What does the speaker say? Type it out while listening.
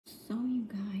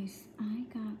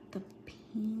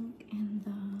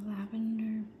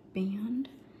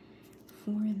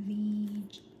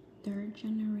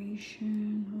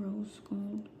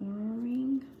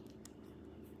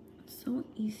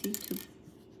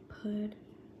put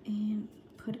in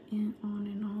on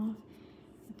and off.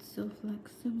 It's so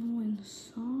flexible and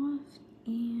soft,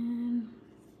 and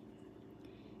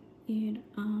it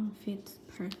fits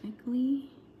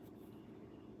perfectly.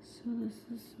 So this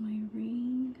is my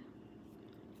ring.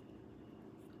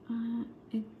 I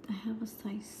have a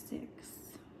size 6.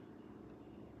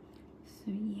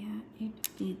 So yeah, it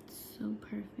fits so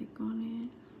perfect on it.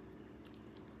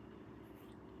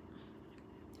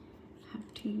 I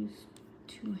have to use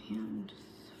 2 hands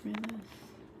for this.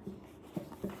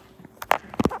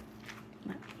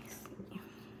 Let me see.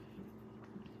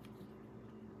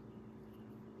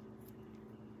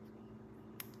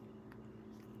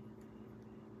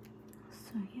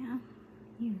 So yeah,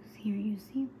 here you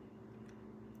see,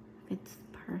 it's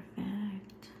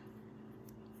perfect.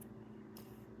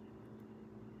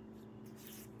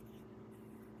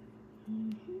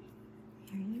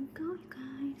 Here you go, you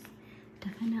guys.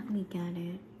 Definitely get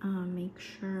it. Make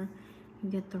sure you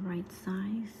get the right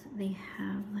size. They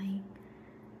have like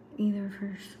either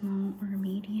for small or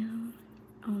medium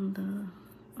on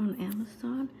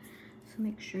Amazon. So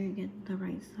make sure you get the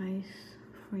right size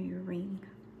for your ring.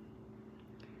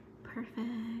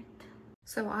 Perfect.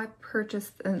 So I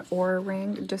purchased an Oura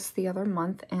ring just the other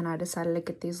month, and I decided to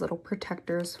get these little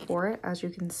protectors for it. As you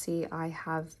can see, I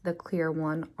have the clear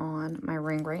one on my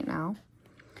ring right now.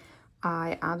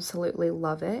 I absolutely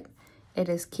love it. It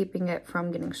is keeping it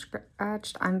from getting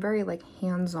scratched. I'm very like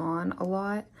hands-on a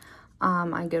lot.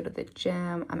 I go to the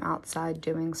gym, I'm outside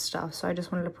doing stuff, so I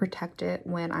just wanted to protect it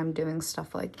when I'm doing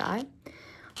stuff like that.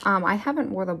 I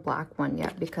haven't wore the black one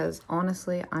yet because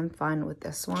honestly, I'm fine with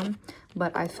this one.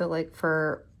 But I feel like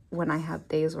for when I have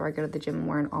days where I go to the gym and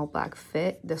wear an all black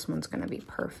fit, this one's going to be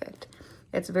perfect.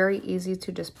 It's very easy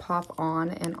to just pop on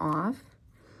and off.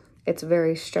 It's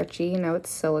very stretchy, you know, it's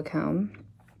silicone.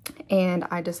 And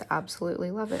I just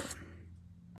absolutely love it.